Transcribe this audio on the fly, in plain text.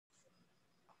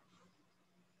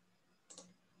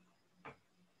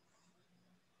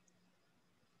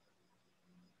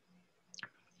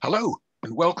Hello,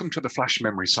 and welcome to the Flash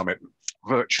Memory Summit,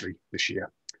 virtually this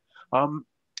year.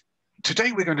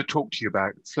 Today we're going to talk to you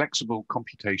about flexible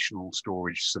computational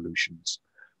storage solutions.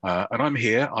 And I'm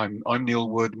here, I'm Neil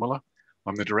Werdmuller.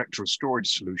 I'm the Director of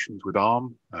Storage Solutions with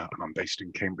ARM, and I'm based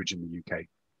in Cambridge in the UK.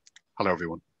 Hello,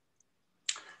 everyone.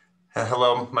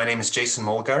 Hello, my name is Jason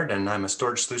Molgaard, and I'm a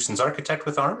Storage Solutions Architect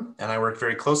with ARM, and I work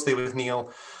very closely with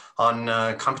Neil on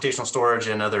computational storage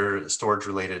and other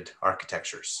storage-related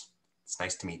architectures. It's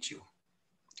nice to meet you.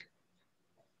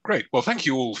 Great. Well, thank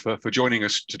you all for joining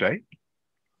us today.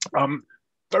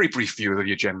 Very brief view of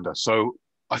the agenda. So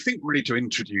I think really to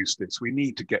introduce this, we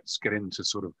need to get into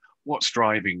sort of what's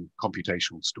driving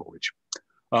computational storage.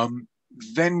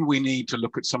 Then we need to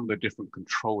look at some of the different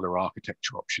controller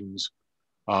architecture options.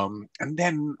 And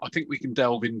then I think we can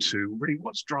delve into really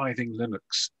what's driving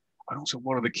Linux and also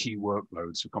what are the key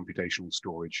workloads for computational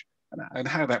storage and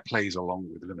how that plays along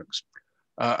with Linux.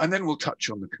 And then we'll touch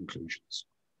on the conclusions.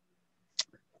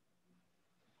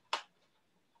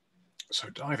 So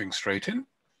diving straight in.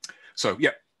 So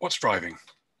yeah, what's driving?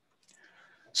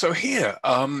 So here,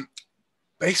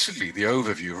 basically the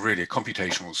overview of really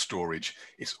computational storage,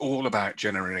 it's all about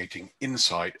generating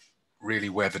insight really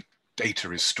where the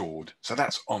data is stored. So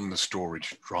that's on the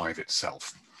storage drive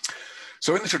itself.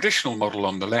 So in the traditional model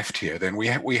on the left here, then we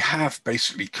have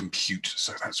basically compute.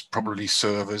 So that's probably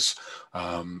servers,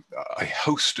 a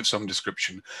host of some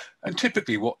description. And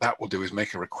typically what that will do is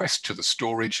make a request to the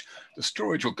storage. The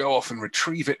storage will go off and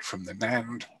retrieve it from the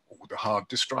NAND or the hard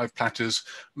disk drive platters,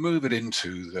 move it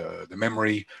into the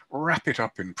memory, wrap it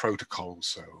up in protocols,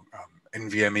 so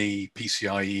NVMe,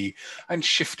 PCIe, and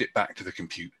shift it back to the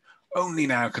compute. Only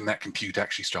now can that compute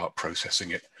actually start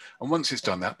processing it. And once it's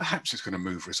done that, perhaps it's going to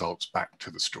move results back to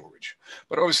the storage.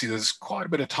 But obviously there's quite a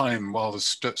bit of time while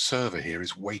the server here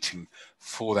is waiting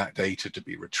for that data to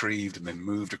be retrieved and then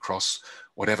moved across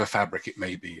whatever fabric it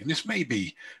may be. And this may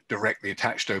be directly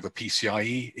attached over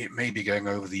PCIe. It may be going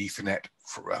over the Ethernet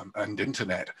and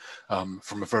internet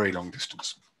from a very long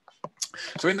distance.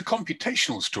 So in the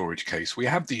computational storage case, we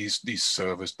have these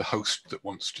servers, the host that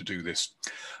wants to do this.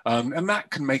 And that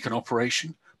can make an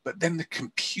operation, but then the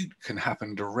compute can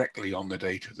happen directly on the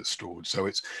data that's stored. So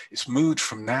it's moved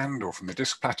from NAND or from the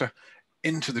disk platter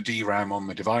into the DRAM on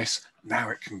the device. Now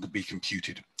it can be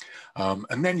computed.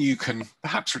 And then you can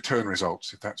perhaps return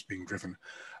results if that's being driven.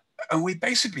 And we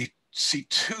basically see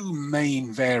two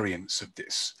main variants of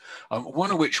this, one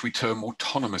of which we term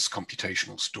autonomous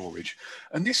computational storage.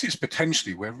 And this is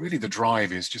potentially where really the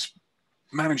drive is just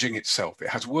managing itself. It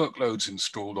has workloads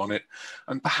installed on it,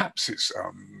 and perhaps it's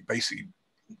basically,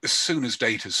 as soon as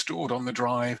data is stored on the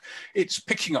drive, it's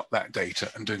picking up that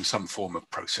data and doing some form of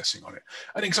processing on it.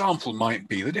 An example might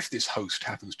be that if this host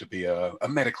happens to be a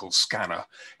medical scanner,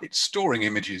 it's storing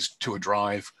images to a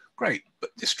drive. Great, but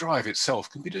this drive itself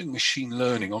can be doing machine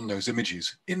learning on those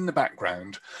images in the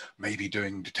background, maybe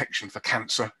doing detection for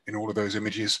cancer in all of those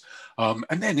images. And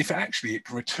then if it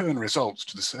can return results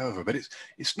to the server, but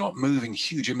it's not moving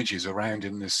huge images around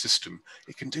in this system.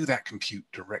 It can do that compute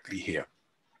directly here.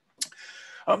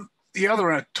 The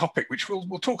other topic, which we'll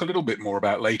talk a little bit more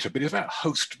about later, but is about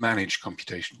host-managed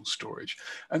computational storage.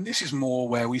 And this is more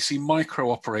where we see micro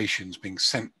operations being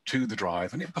sent to the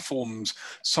drive and it performs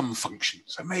some function.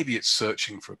 So maybe it's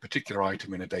searching for a particular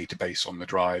item in a database on the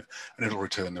drive and it'll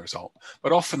return the result.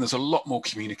 But often there's a lot more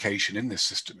communication in this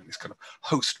system, in this kind of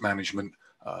host management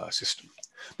system.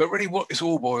 But really what this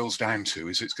all boils down to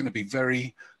is it's going to be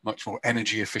very much more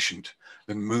energy efficient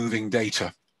than moving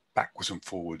data backwards and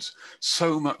forwards.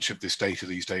 So much of this data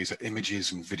these days are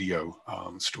images and video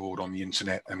stored on the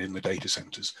internet and in the data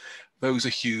centers. Those are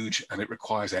huge and it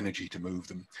requires energy to move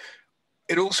them.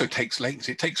 It also takes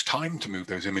latency. It takes time to move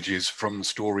those images from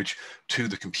storage to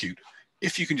the compute.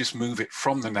 If you can just move it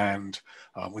from the NAND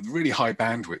with really high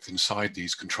bandwidth inside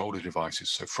these controller devices,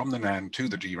 so from the NAND to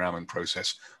the DRAM and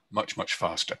process much, much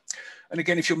faster. And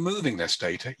again, if you're moving this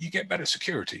data, you get better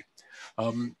security.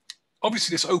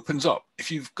 Obviously, this opens up, if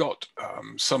you've got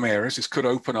some areas, this could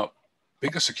open up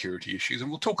bigger security issues, and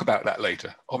we'll talk about that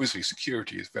later. Obviously,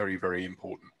 security is very, very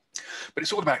important, but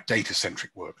it's all about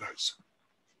data-centric workloads.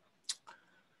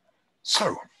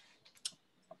 So,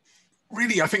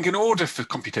 really, I think in order for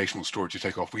computational storage to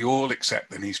take off, we all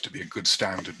accept there needs to be a good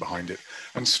standard behind it.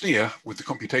 And SNIA, with the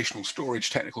Computational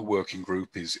Storage Technical Working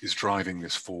Group, is driving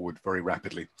this forward very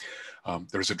rapidly.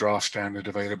 There is a draft standard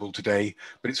available today,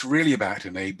 but it's really about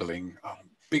enabling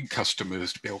big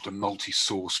customers to be able to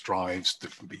multi-source drives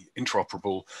that can be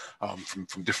interoperable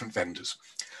from different vendors.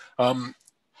 And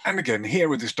again, here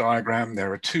with this diagram,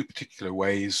 there are two particular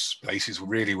places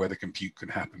really where the compute can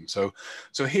happen. So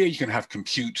here you can have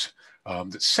compute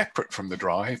that's separate from the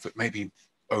drive, but maybe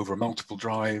over multiple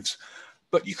drives.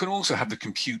 But you can also have the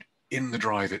compute in the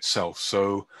drive itself.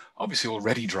 So obviously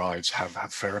already drives have a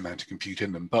fair amount of compute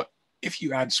in them, but if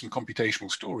you add some computational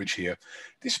storage here,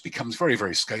 this becomes very,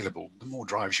 very scalable. The more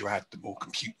drives you add, the more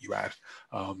compute you add.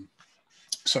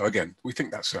 So again, we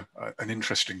think that's an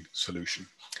interesting solution.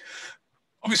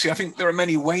 Obviously, I think there are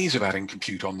many ways of adding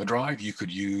compute on the drive. You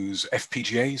could use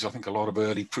FPGAs. I think a lot of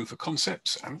early proof of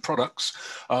concepts and products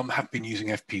have been using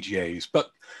FPGAs,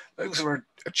 but those are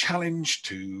a challenge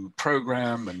to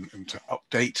program and to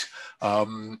update.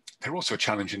 They're also a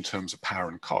challenge in terms of power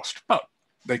and cost, but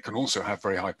they can also have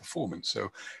very high performance.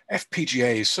 So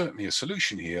FPGA is certainly a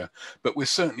solution here, but we're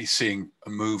certainly seeing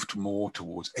a move more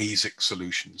towards ASIC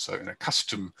solutions, so in a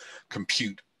custom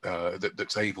compute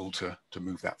that's able to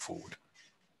move that forward.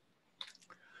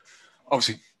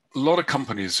 Obviously, a lot of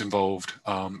companies involved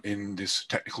in this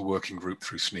technical working group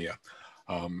through SNIA.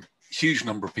 Huge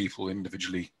number of people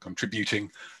individually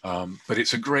contributing, but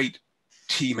it's a great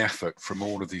team effort from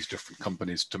all of these different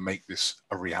companies to make this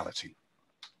a reality.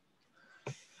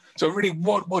 So really,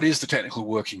 what is the technical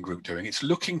working group doing? It's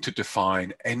looking to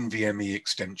define NVMe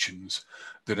extensions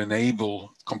that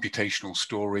enable computational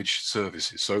storage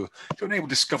services. So to enable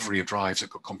discovery of drives that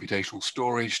got computational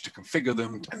storage, to configure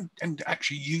them, and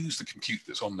actually use the compute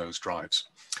that's on those drives.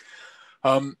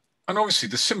 And obviously,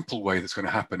 the simple way that's going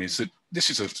to happen is that this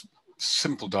is a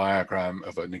simple diagram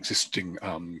of an existing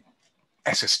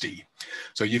SSD.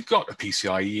 So you've got a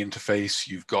PCIe interface,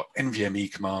 you've got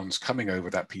NVMe commands coming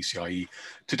over that PCIe.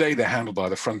 Today they're handled by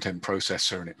the front-end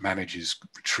processor, and it manages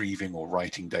retrieving or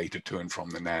writing data to and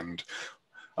from the NAND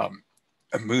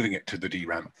and moving it to the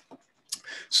DRAM.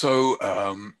 So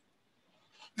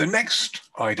the next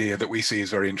idea that we see is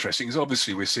very interesting is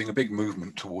obviously we're seeing a big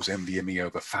movement towards NVMe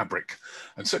over fabric,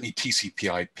 and certainly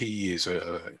TCP/IP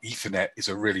Ethernet is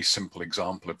a really simple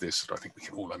example of this that I think we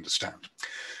can all understand.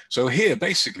 So here,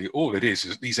 basically, all it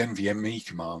is these NVMe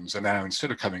commands are now,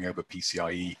 instead of coming over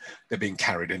PCIe, they're being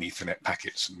carried in Ethernet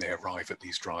packets, and they arrive at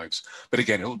these drives. But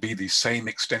again, it'll be these same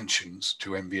extensions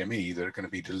to NVMe that are going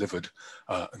to be delivered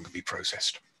and can be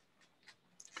processed.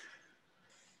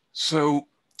 So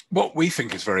what we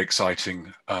think is very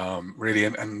exciting, really,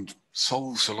 and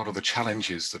solves a lot of the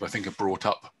challenges that I think are brought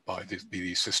up by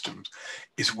these systems,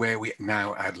 is where we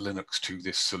now add Linux to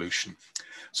this solution.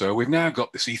 So we've now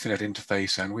got this Ethernet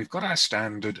interface, and we've got our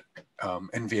standard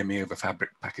NVMe over fabric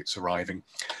packets arriving.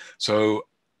 So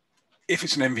if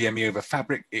it's an NVMe over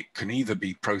fabric, it can either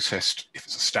be processed, if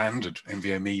it's a standard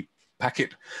NVMe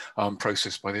packet,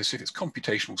 processed by this. If it's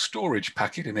computational storage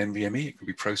packet in NVMe, it can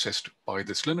be processed by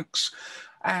this Linux.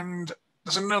 And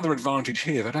there's another advantage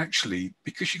here that actually,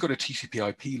 because you've got a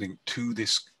TCP/IP link to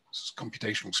this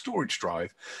computational storage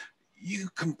drive, you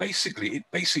can it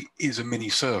basically is a mini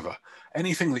server.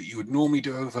 Anything that you would normally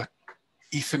do over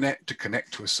Ethernet to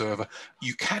connect to a server,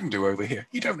 you can do over here.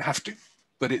 You don't have to,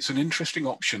 but it's an interesting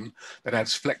option that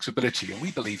adds flexibility, and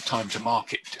we believe time to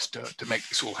market just to make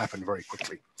this all happen very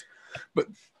quickly. But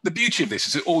the beauty of this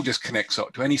is it all just connects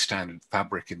up to any standard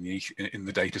fabric in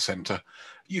the data center.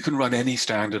 You can run any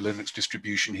standard Linux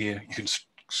distribution here. You can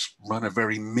run a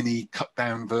very mini cut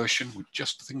down version with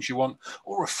just the things you want,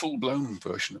 or a full-blown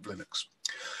version of Linux.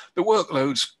 The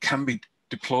workloads can be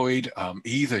deployed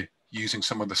either using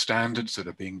some of the standards that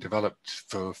are being developed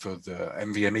for the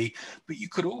NVMe, but you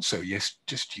could also,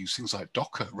 just use things like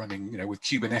Docker running, with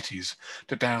Kubernetes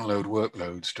to download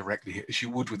workloads directly as you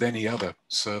would with any other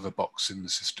server box in the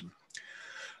system.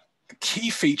 A key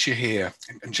feature here,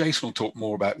 and Jason will talk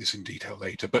more about this in detail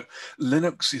later, but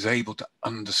Linux is able to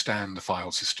understand the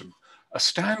file system. A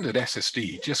standard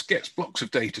SSD just gets blocks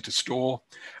of data to store,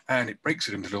 and it breaks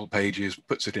it into little pages,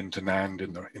 puts it into NAND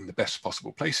in the best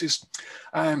possible places,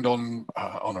 and on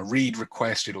a read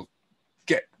request, it'll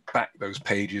get back those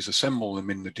pages, assemble them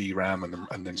in the DRAM,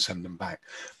 and then send them back.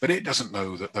 But it doesn't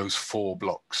know that those 4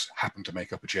 blocks happen to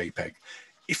make up a JPEG.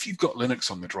 If you've got Linux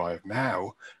on the drive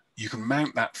now, you can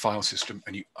mount that file system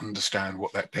and you understand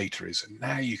what that data is, and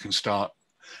now you can start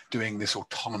doing this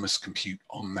autonomous compute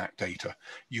on that data.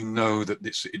 You know that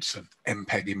it's an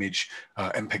MPEG image,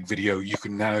 MPEG video. You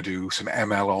can now do some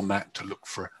ML on that to look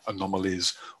for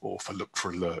anomalies or look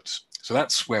for alerts. So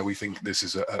that's where we think this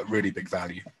is a really big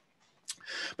value.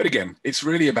 But again, it's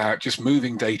really about just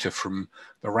moving data from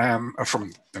the RAM,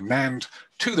 from the NAND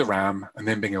to the RAM, and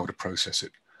then being able to process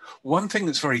it. One thing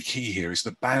that's very key here is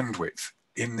the bandwidth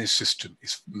in this system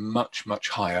is much, much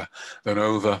higher than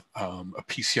over a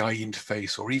PCIe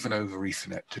interface or even over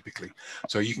Ethernet typically.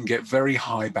 So you can get very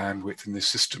high bandwidth in this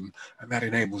system, and that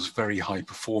enables very high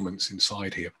performance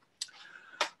inside here.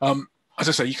 as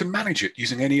I say, you can manage it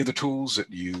using any of the tools that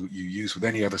you use with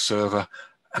any other server.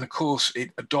 And of course,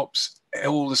 it adopts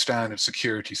all the standard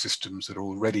security systems that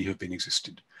already have been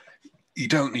existed. You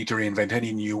don't need to reinvent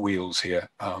any new wheels here.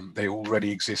 They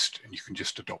already exist, and you can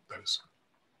just adopt those.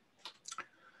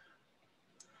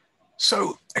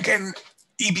 So again,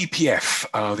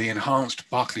 eBPF, the enhanced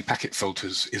Berkeley packet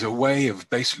filters, is a way of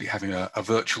basically having a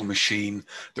virtual machine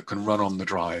that can run on the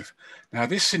drive. Now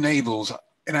this enables,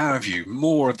 in our view,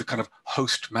 more of the kind of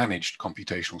host managed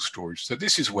computational storage. So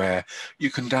this is where you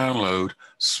can download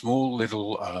small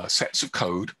little sets of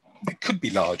code. It could be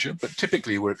larger, but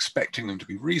typically we're expecting them to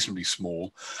be reasonably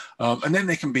small. And then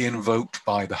they can be invoked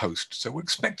by the host. So we're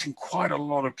expecting quite a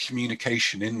lot of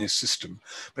communication in this system.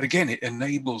 But again, it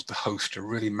enables the host to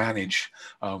really manage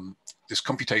this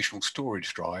computational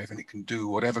storage drive, and it can do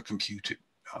whatever compute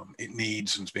it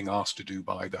needs and is being asked to do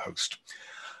by the host.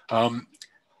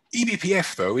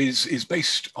 eBPF, though, is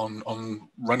based on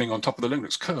running on top of the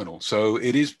Linux kernel. So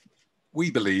it is, we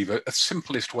believe, a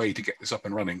simplest way to get this up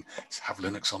and running is have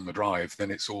Linux on the drive. Then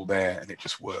it's all there and it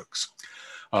just works,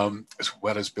 as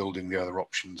well as building the other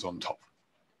options on top.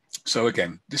 So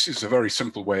again, this is a very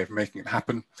simple way of making it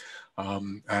happen.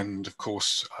 And of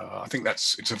course, I think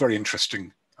it's a very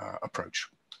interesting approach.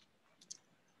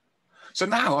 So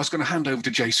now I was going to hand over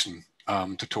to Jason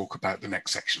to talk about the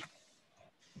next section.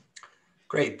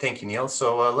 Great, thank you, Neil.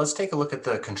 So let's take a look at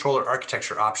the controller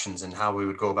architecture options and how we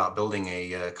would go about building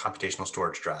a computational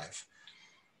storage drive.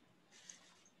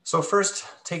 So first,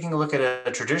 taking a look at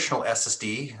a traditional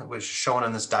SSD, which is shown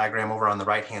on this diagram over on the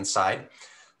right-hand side,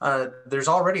 there's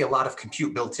already a lot of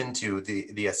compute built into the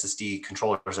SSD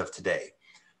controllers of today.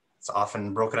 It's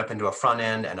often broken up into a front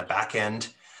end and a back end,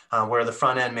 where the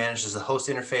front end manages the host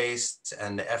interface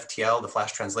and the FTL, the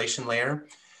flash translation layer,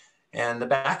 and the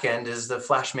back end is the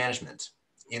flash management.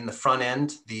 In the front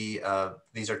end, these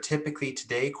are typically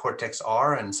today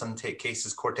Cortex-R and in some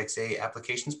cases Cortex-A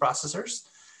applications processors.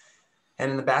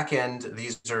 And in the back end,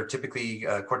 these are typically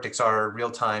Cortex-R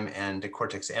real-time and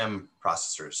Cortex-M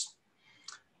processors.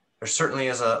 There certainly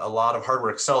is a lot of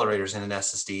hardware accelerators in an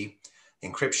SSD: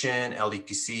 encryption,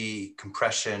 LDPC,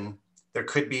 compression. There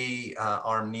could be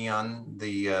ARM Neon,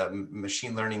 the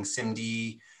machine learning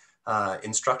SIMD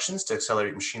instructions to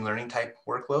accelerate machine learning type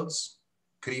workloads.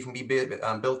 Could even be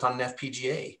built on an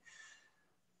FPGA.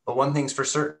 But one thing's for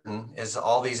certain is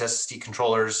all these SSD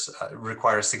controllers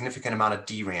require a significant amount of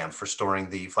DRAM for storing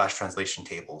the flash translation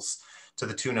tables, to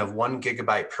the tune of 1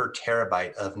 GB per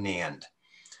terabyte of NAND.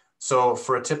 So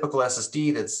for a typical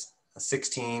SSD that's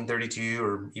 16, 32,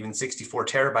 or even 64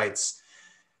 terabytes,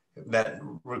 that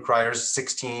requires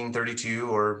 16, 32,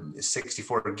 or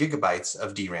 64 gigabytes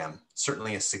of DRAM,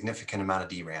 certainly a significant amount of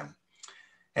DRAM.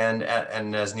 And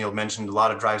as Neil mentioned, a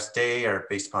lot of drives today are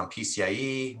based upon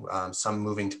PCIe, some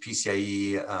moving to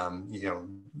PCIe,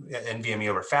 NVMe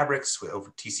over fabrics,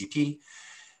 over TCP,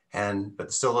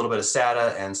 but still a little bit of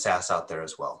SATA and SAS out there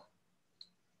as well.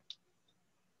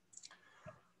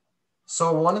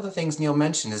 So one of the things Neil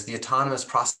mentioned is the autonomous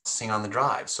processing on the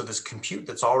drive. So this compute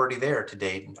that's already there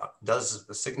today does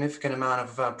a significant amount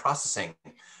of processing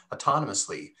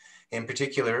autonomously. In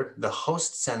particular, the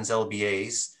host sends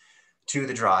LBAs to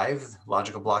the drive.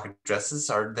 Logical block addresses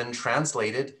are then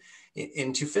translated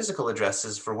into physical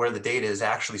addresses for where the data is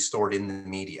actually stored in the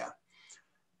media.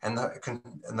 And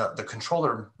the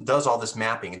controller does all this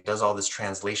mapping, it does all this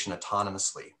translation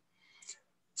autonomously.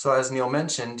 So as Neil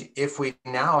mentioned, if we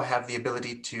now have the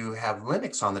ability to have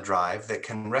Linux on the drive that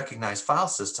can recognize file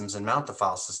systems and mount the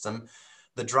file system,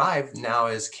 the drive now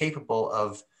is capable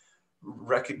of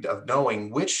knowing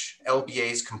which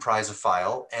LBAs comprise a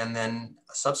file, and then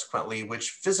subsequently which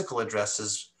physical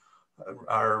addresses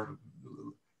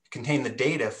contain the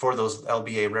data for those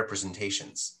LBA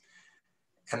representations.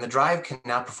 And the drive can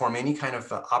now perform any kind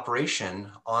of operation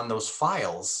on those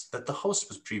files that the host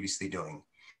was previously doing.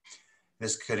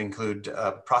 This could include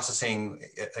processing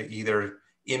either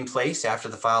in place after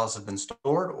the files have been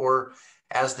stored or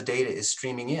as the data is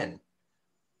streaming in.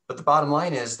 But the bottom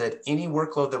line is that any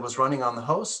workload that was running on the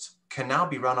host can now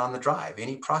be run on the drive.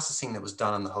 Any processing that was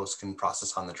done on the host can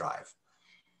process on the drive.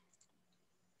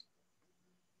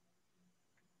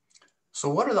 So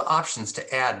what are the options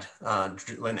to add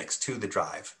Linux to the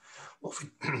drive? Well, if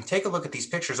we take a look at these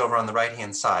pictures over on the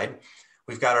right-hand side,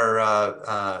 we've got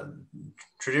our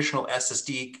traditional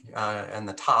SSD on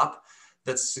the top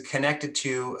that's connected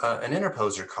to an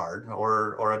interposer card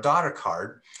or a daughter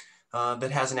card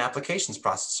that has an applications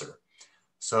processor.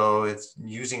 So it's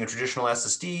using a traditional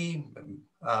SSD,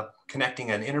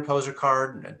 connecting an interposer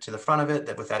card to the front of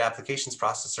it with that applications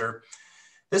processor.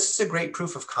 This is a great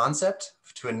proof of concept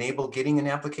to enable getting an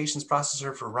applications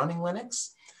processor for running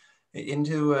Linux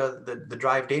into the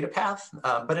drive data path,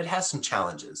 but it has some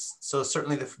challenges. So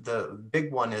certainly the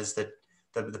big one is that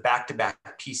the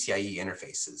back-to-back PCIe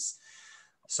interfaces.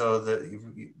 So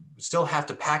you still have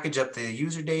to package up the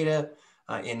user data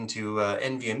into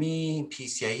NVMe,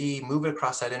 PCIe, move it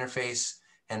across that interface,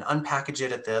 and unpackage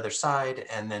it at the other side,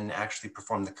 and then actually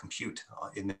perform the compute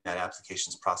in that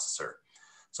applications processor.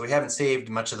 So we haven't saved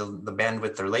much of the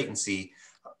bandwidth or latency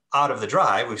out of the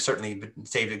drive. We've certainly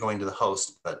saved it going to the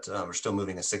host, but we're still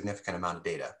moving a significant amount of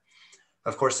data.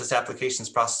 Of course, this applications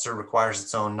processor requires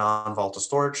its own non-volatile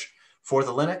storage for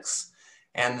the Linux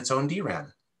and its own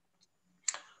DRAM.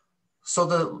 So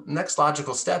the next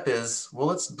logical step is, well,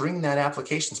 let's bring that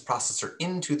applications processor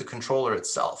into the controller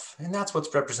itself. And that's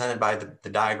what's represented by the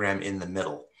diagram in the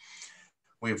middle.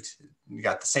 We've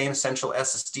got the same essential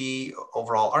SSD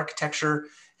overall architecture,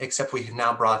 except we have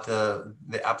now brought the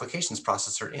applications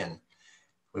processor in.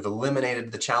 We've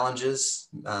eliminated the challenges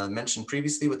mentioned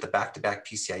previously with the back-to-back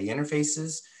PCIe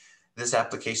interfaces. This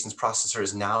applications processor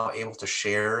is now able to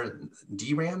share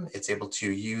DRAM. It's able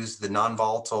to use the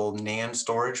non-volatile NAND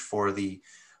storage for the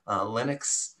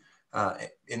Linux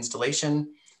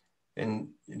installation, and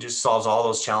it just solves all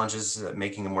those challenges,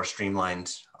 making a more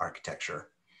streamlined architecture.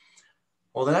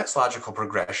 Well, the next logical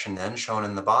progression then, shown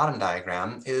in the bottom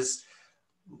diagram, is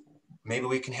maybe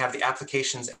we can have the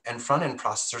applications and front-end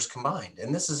processors combined.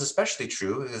 And this is especially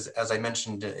true, as I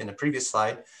mentioned in a previous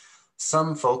slide,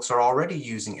 some folks are already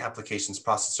using applications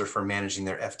processor for managing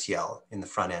their FTL in the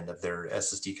front end of their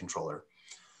SSD controller.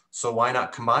 So why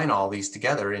not combine all these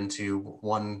together into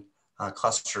one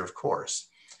cluster of cores?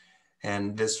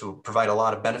 And this will provide a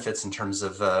lot of benefits in terms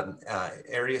of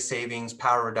area savings,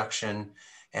 power reduction,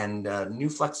 and new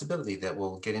flexibility that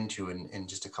we'll get into in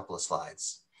just a couple of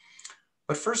slides.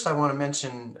 But first I want to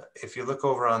mention, if you look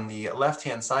over on the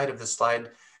left-hand side of this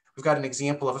slide, we've got an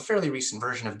example of a fairly recent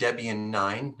version of Debian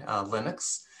 9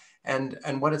 Linux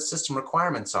and what its system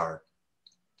requirements are.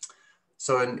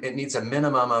 So it needs a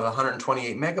minimum of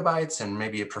 128 megabytes, and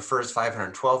maybe it prefers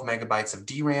 512 megabytes of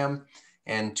DRAM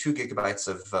and 2 gigabytes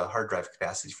of hard drive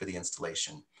capacity for the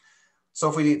installation. So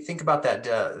if we think about that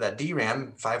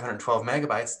DRAM, 512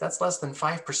 megabytes, that's less than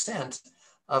 5%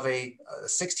 of a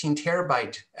 16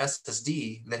 terabyte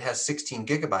SSD that has 16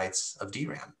 gigabytes of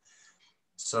DRAM.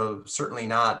 So certainly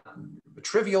not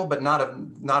trivial, but not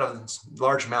a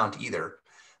large amount either.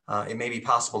 It may be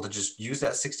possible to just use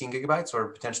that 16 gigabytes or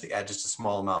potentially add just a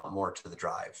small amount more to the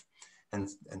drive. And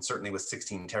certainly with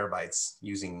 16 terabytes,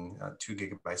 using 2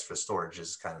 gigabytes for storage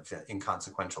is kind of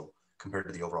inconsequential compared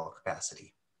to the overall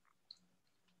capacity.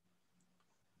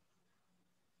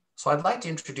 So I'd like to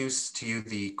introduce to you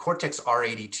the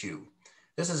Cortex-R82.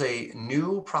 This is a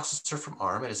new processor from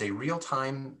ARM. It is a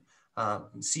real-time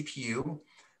CPU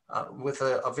with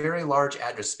a very large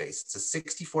address space. It's a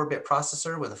 64-bit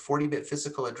processor with a 40-bit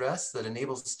physical address that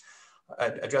enables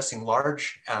addressing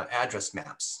large address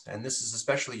maps. And this is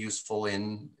especially useful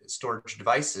in storage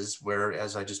devices where,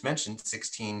 as I just mentioned,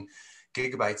 16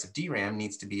 gigabytes of DRAM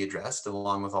needs to be addressed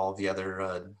along with all the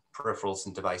other peripherals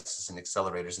and devices and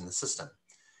accelerators in the system.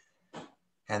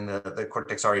 And the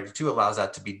Cortex-R82 allows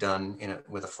that to be done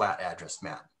with a flat address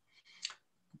map.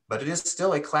 But it is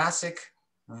still a classic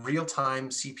real-time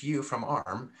CPU from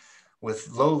ARM with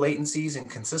low latencies and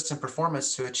consistent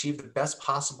performance to achieve the best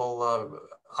possible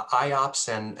IOPS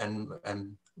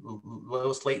and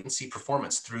lowest latency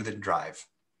performance through the drive.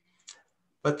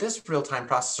 But this real-time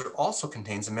processor also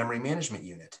contains a memory management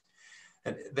unit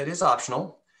that is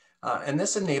optional, and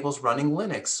this enables running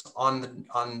Linux on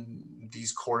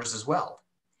these cores as well.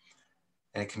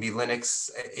 And it can be Linux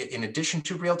in addition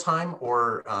to real-time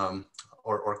or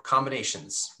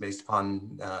combinations based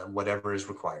upon whatever is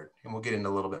required. And we'll get into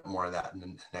a little bit more of that in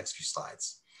the next few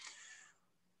slides.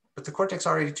 But the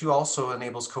Cortex-R82 also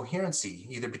enables coherency,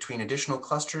 either between additional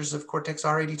clusters of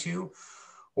Cortex-R82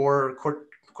 or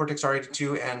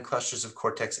Cortex-R82 and clusters of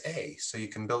Cortex-A. So you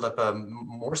can build up a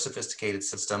more sophisticated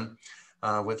system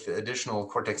with additional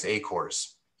Cortex-A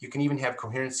cores. You can even have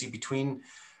coherency between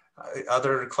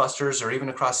other clusters or even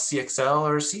across CXL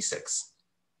or C6.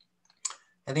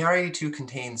 And the R82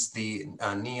 contains the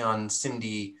Neon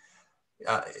SIMD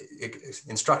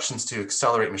instructions to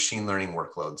accelerate machine learning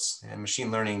workloads. And machine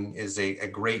learning is a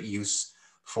great use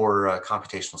for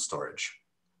computational storage.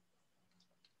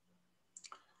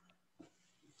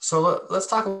 So let's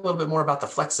talk a little bit more about the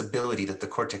flexibility that the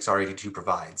Cortex-R82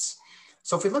 provides.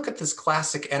 So if we look at this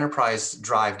classic enterprise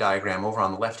drive diagram over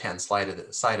on the left-hand side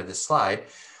of this slide,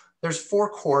 there's 4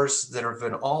 cores that have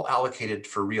been all allocated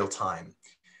for real time.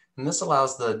 And this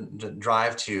allows the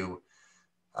drive to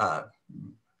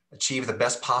achieve the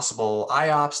best possible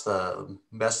IOPS, the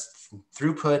best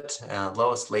throughput,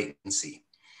 lowest latency.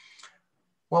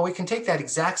 Well, we can take that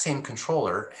exact same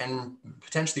controller and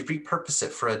potentially repurpose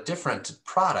it for a different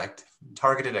product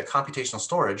targeted at computational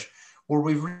storage, where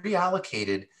we've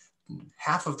reallocated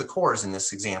half of the cores in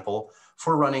this example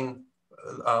for running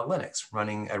Linux,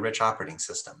 running a rich operating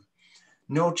system.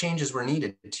 No changes were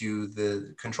needed to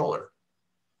the controller.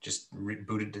 Just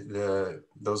rebooted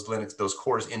those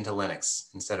cores into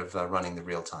Linux instead of running the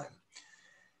real time.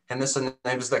 And this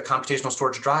enables that computational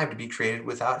storage drive to be created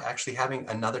without actually having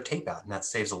another tape out. And that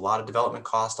saves a lot of development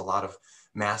cost, a lot of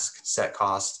mask set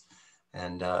cost,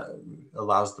 and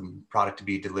allows the product to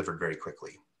be delivered very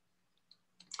quickly.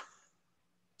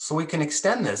 So we can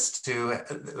extend this to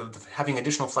having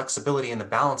additional flexibility in the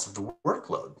balance of the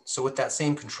workload. So with that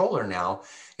same controller now,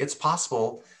 it's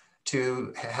possible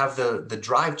to have the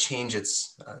drive change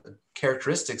its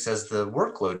characteristics as the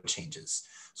workload changes.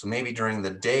 So maybe during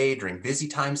the day, during busy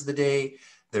times of the day,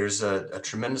 there's a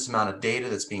tremendous amount of data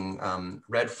that's being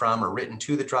read from or written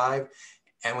to the drive.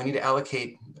 And we need to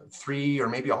allocate 3 or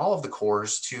maybe all of the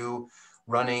cores to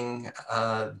running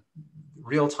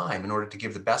real time in order to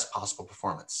give the best possible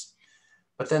performance.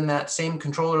 But then that same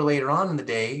controller later on in the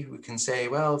day, we can say,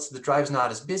 well, the drive's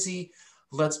not as busy.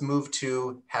 Let's move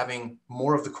to having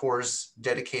more of the cores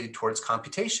dedicated towards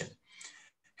computation.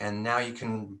 And now you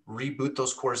can reboot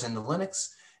those cores into Linux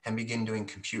and begin doing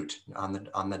compute on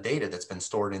the data that's been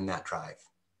stored in that drive.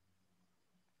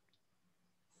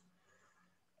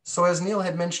 So as Neil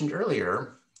had mentioned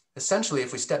earlier, essentially,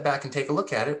 if we step back and take a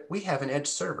look at it, we have an edge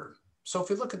server. So if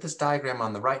we look at this diagram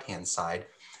on the right-hand side,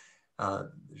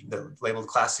 labeled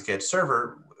classic edge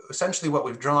server, essentially what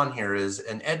we've drawn here is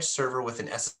an edge server with an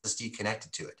SSD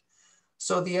connected to it.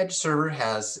 So the edge server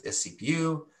has a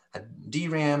CPU, a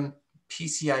DRAM,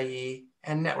 PCIe,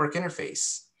 and network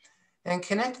interface. And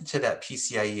connected to that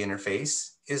PCIe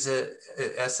interface is a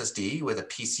SSD with a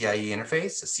PCIe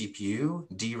interface, a CPU,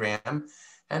 DRAM,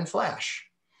 and flash.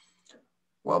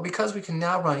 Well, because we can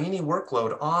now run any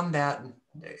workload on that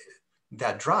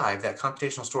drive, that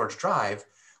computational storage drive,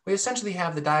 we essentially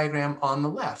have the diagram on the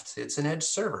left. It's an edge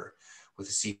server with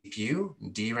a CPU,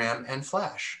 DRAM, and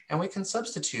flash. And we can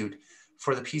substitute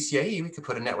for the PCIe, we could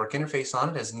put a network interface on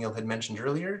it, as Neil had mentioned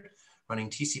earlier, running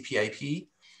TCP/IP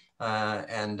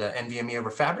and NVMe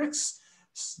over fabrics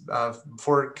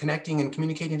for connecting and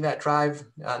communicating to that drive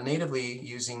natively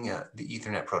using the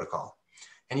Ethernet protocol.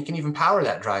 And you can even power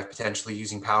that drive potentially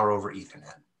using power over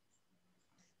Ethernet.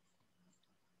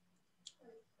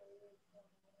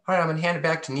 All right, I'm going to hand it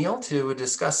back to Neil to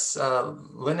discuss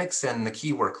Linux and the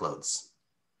key workloads.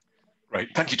 Right,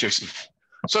 thank you, Jason.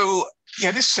 So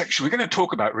yeah, this section, we're going to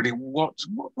talk about really what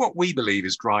we believe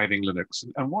is driving Linux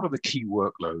and what are the key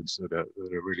workloads that are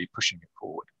really pushing it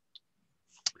forward.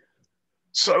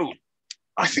 So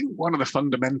I think one of the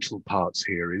fundamental parts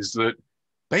here is that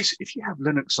basically if you have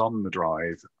Linux on the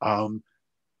drive,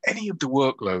 any of the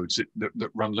workloads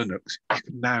that run Linux, you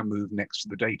can now move next to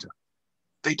the data.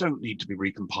 They don't need to be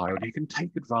recompiled. You can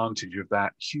take advantage of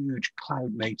that huge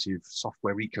cloud native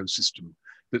software ecosystem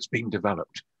that's being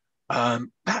developed.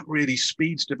 That really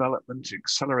speeds development,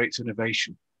 accelerates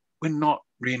innovation. We're not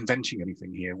reinventing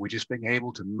anything here. We're just being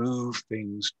able to move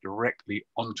things directly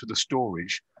onto the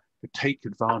storage to take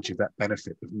advantage of that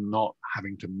benefit of not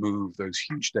having to move those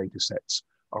huge data sets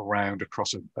around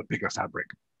across a bigger fabric.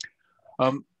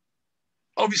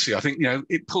 Obviously, I think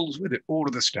it pulls with it all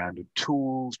of the standard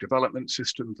tools, development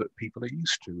systems that people are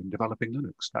used to in developing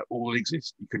Linux. That all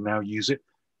exists. You can now use it,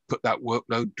 put that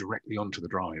workload directly onto the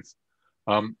drive.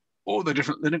 All the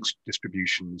different Linux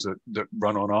distributions that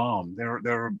run on ARM,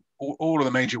 all of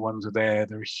the major ones are there.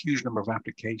 There are a huge number of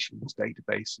applications,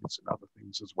 databases, and other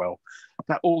things as well.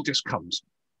 That all just comes.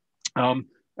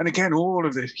 And again, all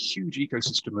of the huge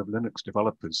ecosystem of Linux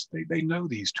developers, they know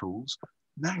these tools.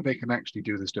 Now they can actually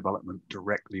do this development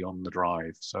directly on the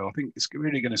drive. So I think it's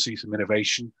really going to see some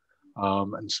innovation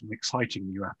and some exciting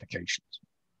new applications.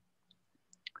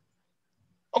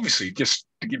 Obviously, just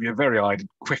to give you a very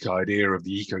quick idea of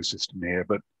the ecosystem here,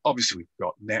 but obviously we've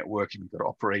got networking, we've got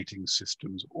operating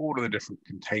systems, all of the different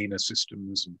container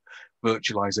systems and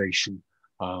virtualization,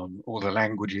 all the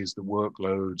languages, the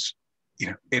workloads,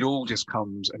 it all just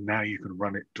comes and now you can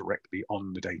run it directly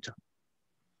on the data.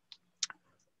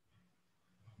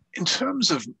 In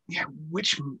terms of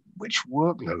which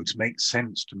workloads make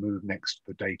sense to move next to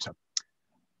the data,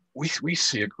 we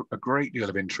see a great deal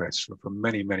of interest from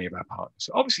many of our partners.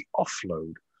 So obviously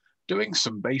offload, doing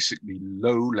some basically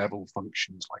low-level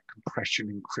functions like compression,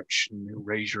 encryption,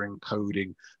 erasure,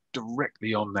 encoding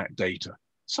directly on that data.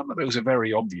 Some of those are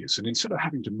very obvious. And instead of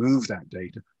having to move that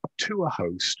data to a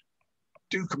host,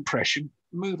 do compression,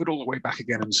 move it all the way back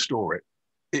again and store it,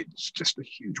 it's just a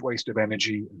huge waste of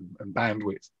energy and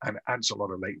bandwidth, and adds a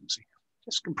lot of latency.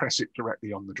 Just compress it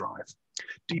directly on the drive.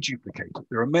 Deduplicate it.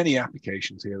 There are many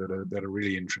applications here that are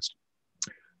really interesting.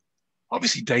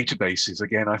 Obviously, databases,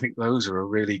 again, I think those are a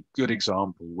really good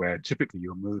example where typically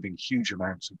you're moving huge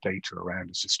amounts of data around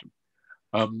a system.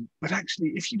 But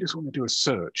actually, if you just want to do a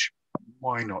search,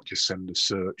 why not just send a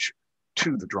search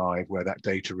to the drive where that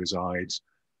data resides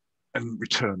and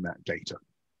return that data?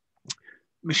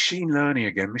 Machine learning,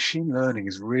 again, machine learning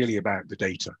is really about the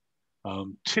data.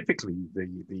 Typically,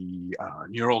 the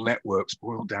neural networks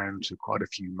boil down to quite a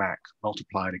few MAC,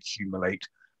 multiply and accumulate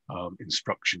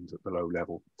instructions at the low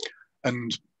level.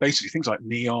 And basically things like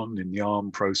Neon in the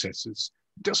ARM processors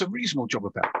does a reasonable job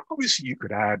of that. Obviously, you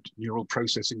could add neural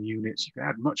processing units, you can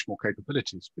add much more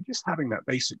capabilities, but just having that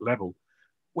basic level,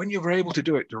 when you're able to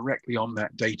do it directly on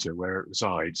that data where it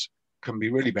resides, can be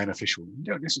really beneficial. You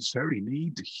don't necessarily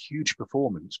need the huge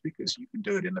performance because you can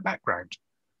do it in the background.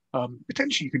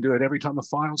 Potentially, you can do it every time a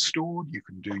file's stored. You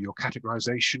can do your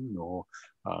categorization or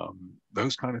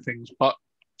those kind of things. But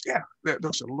yeah,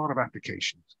 there's a lot of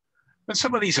applications. And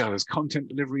some of these others, content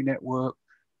delivery network,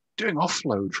 doing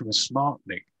offload from a smart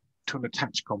NIC to an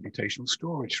attached computational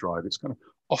storage drive. It's going to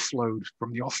offload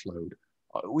from the offload.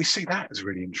 We see that as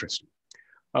really interesting.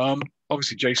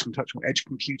 Obviously, Jason touched on edge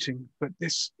computing, but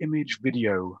this image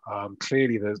video,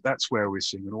 clearly that's where we're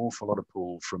seeing an awful lot of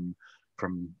pull from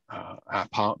our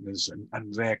partners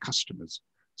and their customers.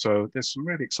 So there's some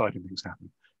really exciting things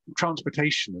happening.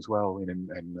 Transportation as well,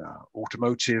 in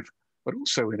automotive, but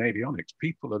also in avionics.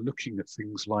 People are looking at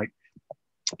things like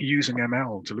using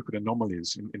ML to look at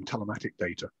anomalies in telematic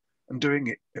data and doing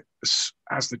it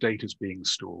as the data is being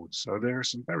stored. So there are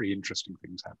some very interesting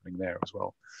things happening there as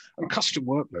well. And custom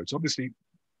workloads, obviously,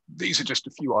 these are just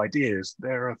a few ideas.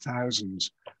 There are thousands,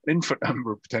 an infinite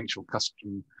number of potential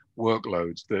custom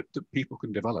workloads that people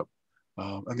can develop.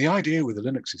 And the idea with the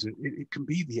Linux is it can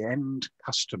be the end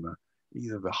customer,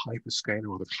 either the hyperscaler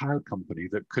or the cloud company,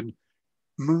 that can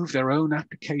move their own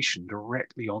application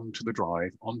directly onto the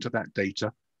drive, onto that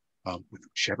data, with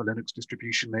whichever Linux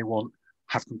distribution they want,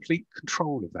 have complete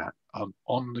control of that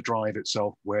on the drive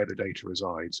itself where the data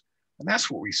resides. And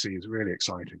that's what we see is really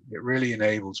exciting. It really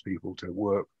enables people to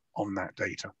work on that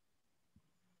data.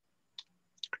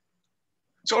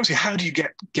 So obviously, how do you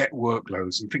get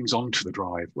workloads and things onto the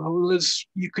drive? Well,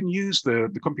 you can use the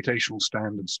computational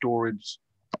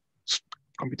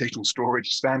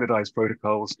storage standardized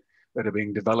protocols that are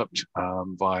being developed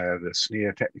via the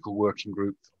SNEER technical working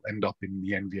group, end up in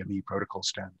the NVMe protocol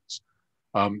standards.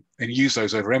 And use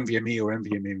those over NVMe or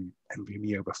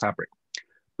NVMe over Fabric.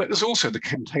 But there's also the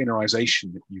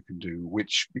containerization that you can do,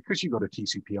 which, because you've got a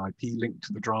TCP/IP link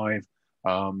to the drive,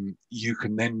 you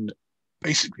can then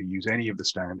basically use any of the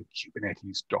standard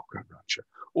Kubernetes, Docker, Rancher,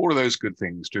 all of those good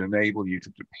things to enable you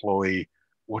to deploy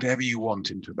whatever you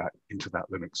want into that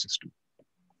Linux system.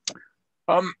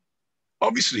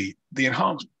 Obviously, the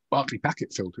enhanced Berkeley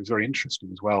packet filter is very interesting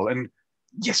as well. And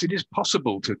yes, it is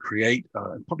possible to create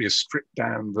probably a stripped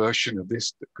down version of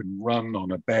this that can run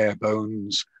on a bare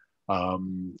bones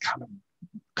kind of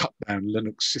cut down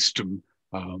Linux system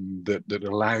that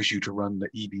allows you to run the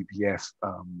eBPF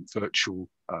virtual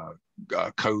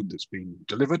code that's being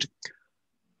delivered.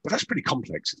 But that's pretty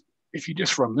complex. If you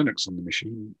just run Linux on the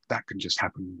machine, that can just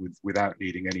happen without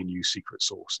needing any new secret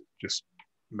source. It just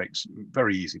makes it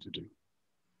very easy to do.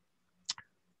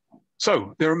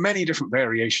 So there are many different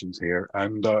variations here,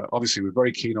 and obviously we're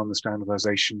very keen on the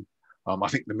standardization. I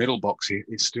think the middle box here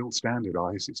is still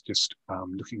standardized. It's just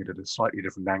looking at it at a slightly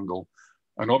different angle.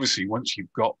 And obviously, once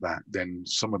you've got that, then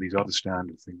some of these other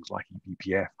standard things like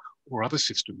eBPF or other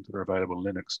systems that are available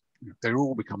in Linux, they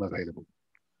all become available.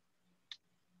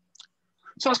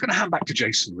 So I was going to hand back to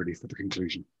Jason, really, for the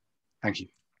conclusion. Thank you.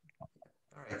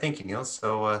 All right, thank you, Neil.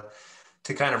 So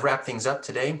to kind of wrap things up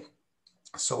today,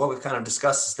 so what we've kind of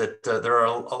discussed is that there are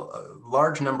a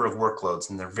large number of workloads,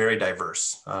 and they're very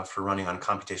diverse for running on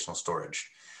computational storage.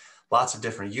 Lots of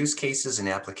different use cases and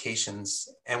applications,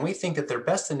 and we think that they're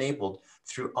best enabled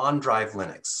through on-drive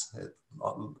Linux.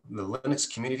 The Linux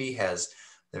community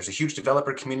there's a huge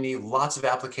developer community, lots of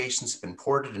applications have been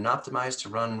ported and optimized to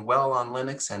run well on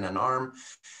Linux and on ARM,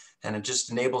 and it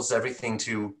just enables everything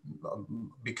to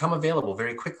become available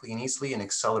very quickly and easily and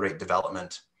accelerate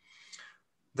development.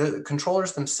 The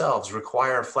controllers themselves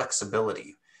require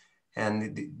flexibility,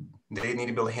 and they need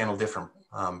to be able to handle different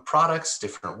products,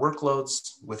 different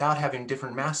workloads without having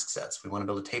different mask sets. We want to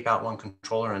be able to tape out one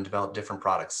controller and develop different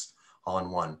products all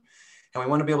in one. And we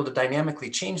want to be able to dynamically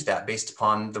change that based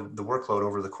upon the workload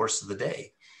over the course of the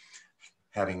day.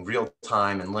 Having real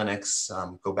time and Linux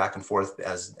go back and forth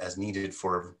as needed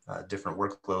for different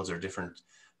workloads or different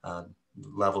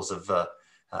levels of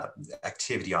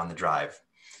activity on the drive.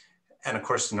 And of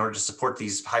course, in order to support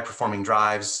these high performing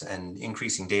drives and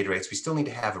increasing data rates, we still need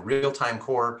to have a real-time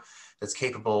core that's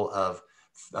capable of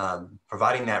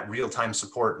providing that real-time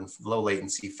support and low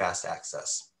latency fast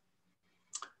access.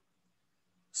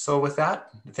 So with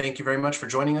that, thank you very much for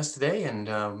joining us today,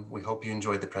 and we hope you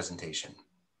enjoyed the presentation.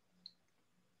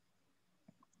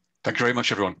 Thank you very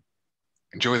much, everyone.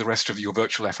 Enjoy the rest of your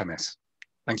virtual FMS.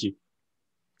 Thank you.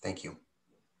 Thank you.